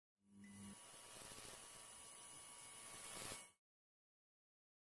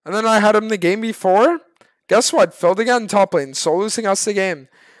And then I had him the game before. Guess what? Filled again top lane. So losing us the game.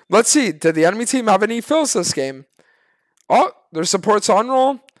 Let's see. Did the enemy team have any fills this game? Oh, their support's on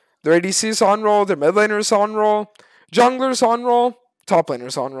roll. Their ADC's on roll. Their mid laner's on roll. Jungler's on roll. Top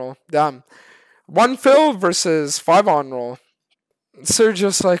laner's on roll. Damn. 1 fill versus 5 on roll. So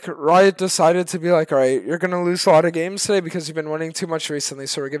just like Riot decided to be like, alright, you're going to lose a lot of games today because you've been winning too much recently,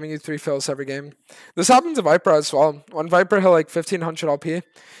 so we're giving you 3 fills every game. This happened to Viper as well. When Viper hit like 1500 LP,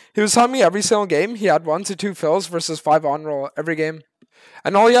 he was telling me every single game he had 1 to 2 fills versus 5 on roll every game.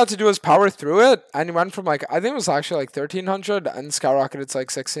 And all he had to do was power through it, and he went from like, I think it was actually like 1300 and skyrocketed to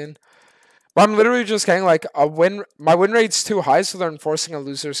like 16. But I'm literally just getting like a win. My win rate's too high, so they're enforcing a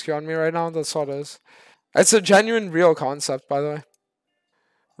loser skew on me right now. That's what it is. It's a genuine, real concept, by the way.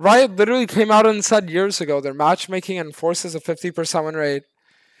 Riot literally came out and said years ago their matchmaking enforces a 50% win rate.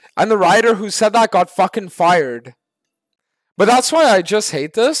 And the writer who said that got fucking fired. But that's why I just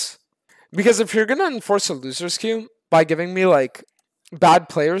hate this. Because if you're going to enforce a loser skew by giving me like bad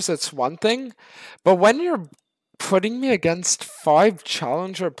players, it's one thing. But when you're putting me against 5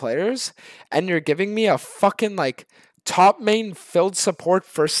 challenger players and you're giving me a fucking like top main filled support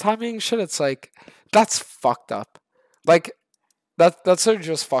first timing shit, it's like, that's fucked up. Like, that's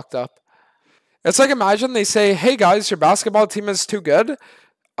just fucked up. It's like, imagine they say, hey guys, your basketball team is too good.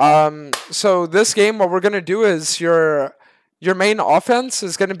 So this game, what we're gonna do is your main offense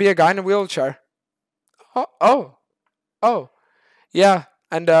is gonna be a guy in a wheelchair. Oh, yeah.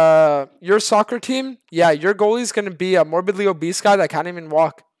 And your soccer team, yeah, your goalie's gonna be a morbidly obese guy that can't even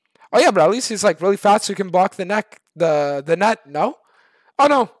walk. Oh yeah, but at least he's like really fat, so he can block the net. No? Oh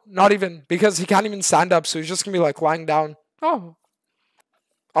no, not even, because he can't even stand up, so he's just gonna be like lying down. Oh.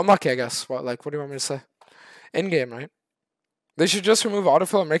 Unlucky, I guess. What do you want me to say? In-game, right? They should just remove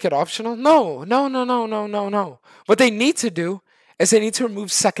autofill and make it optional? No. What they need to do is they need to remove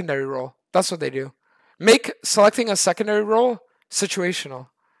secondary role. That's what they do. Make selecting a secondary role situational.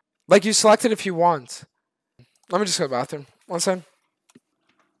 Like, you select it if you want. Let me just go to the bathroom. One second.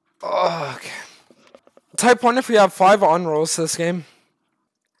 Oh, okay. Type 1 if we have 5 on rolls this game.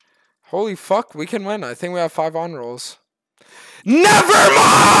 Holy fuck, we can win. I think we have 5 on rolls. Never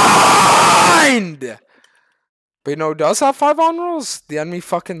mind! But you know who does have 5 on rolls? The enemy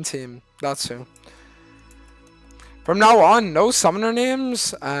fucking team. That's who. From now on, no summoner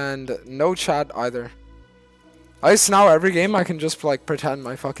names and no chat either. At least now every game I can just like pretend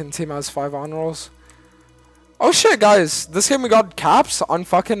my fucking team has 5 on rolls. Oh shit, guys. This game we got caps on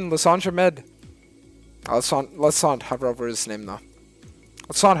fucking Lissandra mid. Let's not hover over his name though.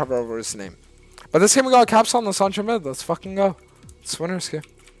 Let's not hover over his name. But this game we got caps on Lissandra mid. Let's fucking go. It's winner's game.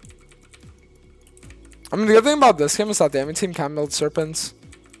 I mean, the good thing about this game is that the enemy team can build serpents.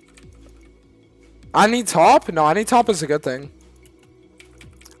 Any top? No, any top is a good thing.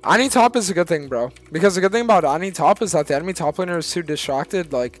 Any top is a good thing, bro. Because the good thing about any top is that the enemy top laner is too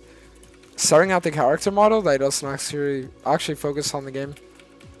distracted, like, staring at the character model, that he doesn't actually focus on the game.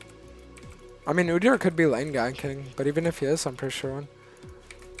 I mean, Udyr could be lane ganking, but even if he is, I'm pretty sure one.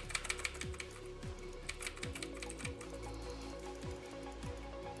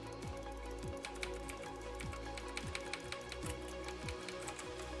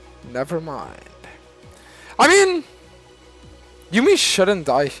 Never mind. I mean, Yuumi shouldn't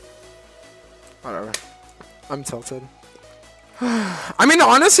die. Whatever. I'm tilted. I mean,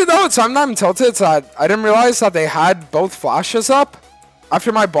 honestly though, it's not that I'm tilted. It's that I didn't realize that they had both flashes up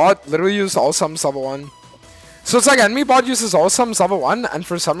after my bot literally used all summons level 1. So it's like enemy bot uses all summons level 1, and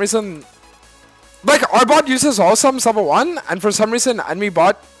for some reason, like, our bot uses all summons level 1, and for some reason enemy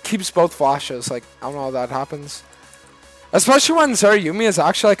bot keeps both flashes. Like, I don't know how that happens. Especially when Zeri Yuumi is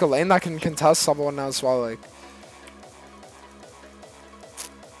actually like a lane that can contest level 1 as well. Like,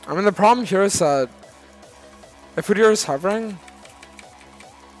 I mean, the problem here is that if Udyr is hovering,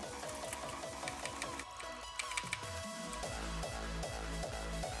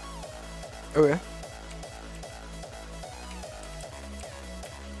 oh yeah.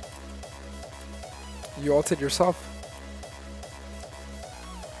 You ulted yourself.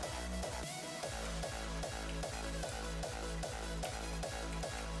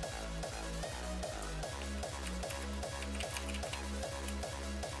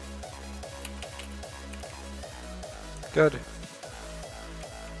 Good.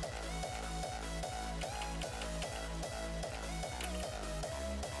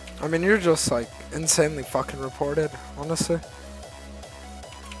 I mean, you're just like insanely fucking reported, honestly.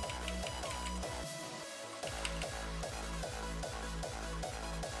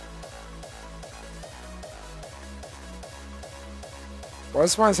 Why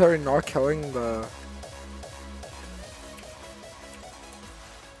is my Zeri not killing the...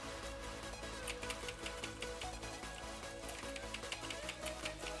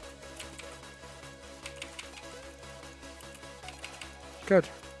 Good.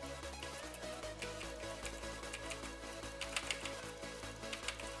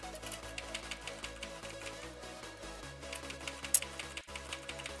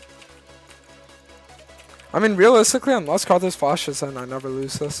 I mean, realistically, unless Carthus flashes in, I never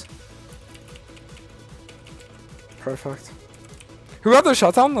lose this. Perfect. Who got the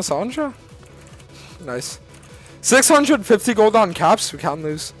shutdown? Lysandra? Nice. 650 gold on Caps. We can't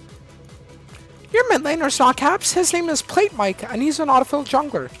lose. Your mid laner's not Caps. His name is Plate Mike, and he's an autofill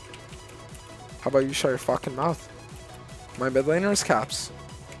jungler. How about you shut your fucking mouth? My mid laner is Caps.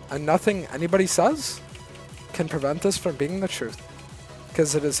 And nothing anybody says can prevent this from being the truth.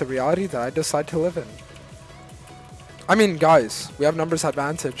 Because it is a reality that I decide to live in. I mean, guys, we have numbers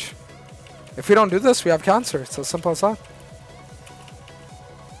advantage. If we don't do this, we have cancer. It's as simple as that.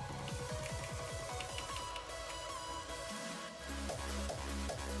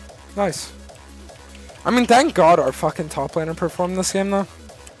 Nice. I mean, thank God our fucking top laner performed this game, though.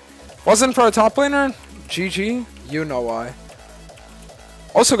 Wasn't for a top laner, GG, you know why.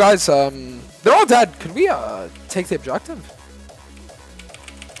 Also, guys, they're all dead. Could we take the objective?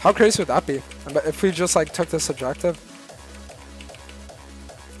 How crazy would that be? If we just, like, took this objective?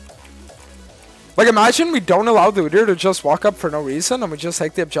 Like, imagine we don't allow the Udyr to just walk up for no reason, and we just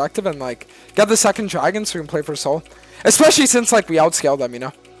take the objective and, like, get the second dragon so we can play for soul. Especially since, like, we outscaled them, you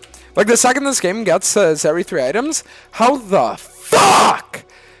know? Like, the second this game gets Zeri 3 items, how the fuck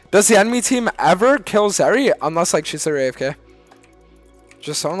does the enemy team ever kill Zeri unless, like, she's their AFK?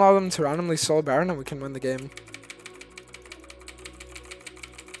 Just don't allow them to randomly solo Baron and we can win the game.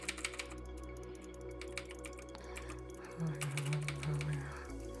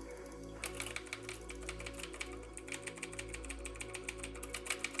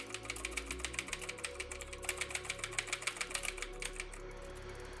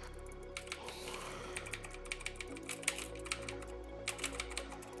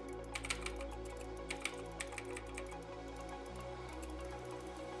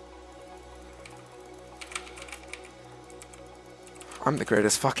 I'm the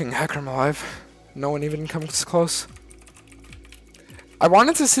greatest fucking hacker alive. No one even comes close. I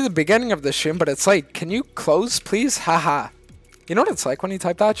wanted to see the beginning of the stream, but it's like, can you close, please? Haha. You know what it's like when you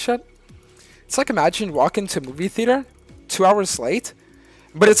type that shit? It's like, imagine you walk into a movie theater 2 hours late,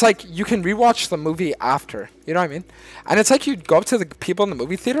 but it's like you can rewatch the movie after. You know what I mean? And it's like you go up to the people in the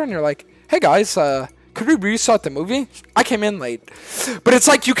movie theater and you're like, hey guys, could we restart the movie? I came in late. But it's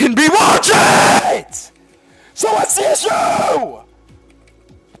like you can rewatch it! So what's the issue?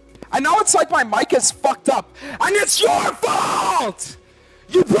 I know it's like my mic is fucked up, and it's your fault!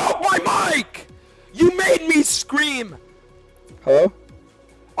 You broke my mic! You made me scream! Hello?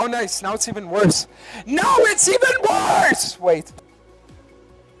 Oh nice, now it's even worse. No, it's even worse! Wait.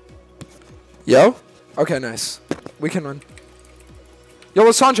 Yo? Okay, nice. We can run. Yo,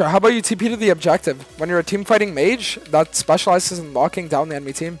 Lysandra, how about you TP to the objective when you're a team fighting mage that specializes in locking down the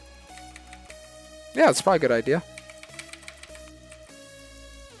enemy team? Yeah, it's probably a good idea.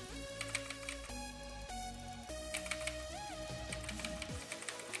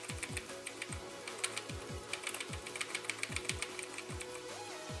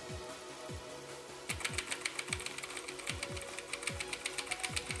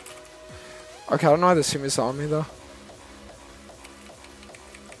 Okay, I don't know why this team is on me though.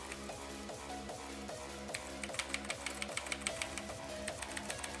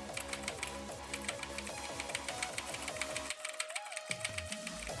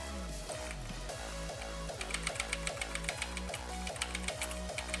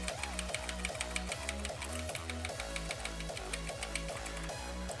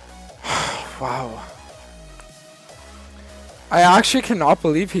 Wow. I actually cannot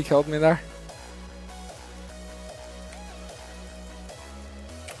believe he killed me there.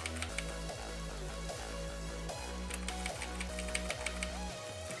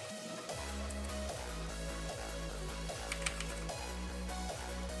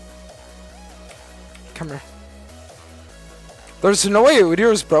 Come here. There's no way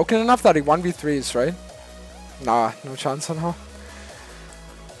Udyr is broken enough that he 1v3s, right? Nah, no chance on how.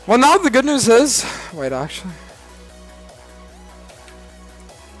 Well, now the good news is... Wait, actually.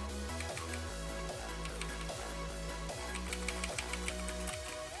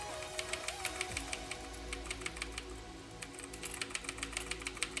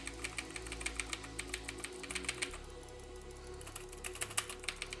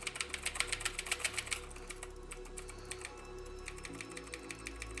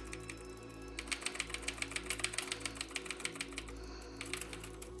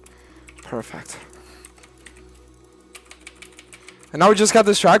 Perfect. And now we just got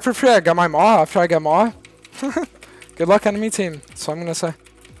this drag for free. I got my maw after I get maw. Good Good luck, enemy team. That's what I'm gonna say.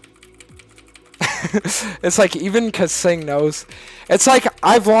 It's like even Kasing knows. It's like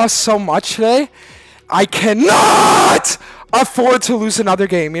I've lost so much today. I cannot afford to lose another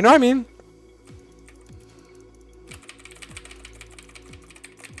game. You know what I mean?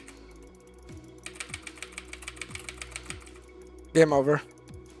 Game over.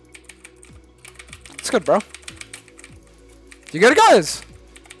 It's good, bro. You got it, guys.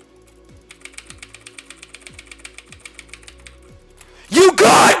 You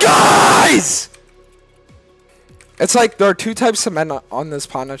got guys! It's like there are two types of men on this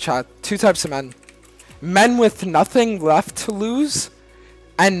planet, chat. Two types of men. Men with nothing left to lose,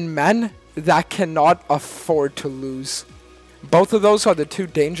 and men that cannot afford to lose. Both of those are the two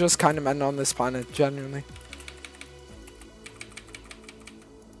dangerous kind of men on this planet, genuinely.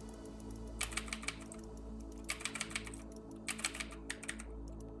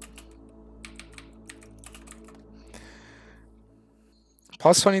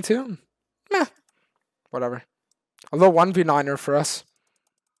 Plus 22? Meh. Whatever. A little 1v9er for us.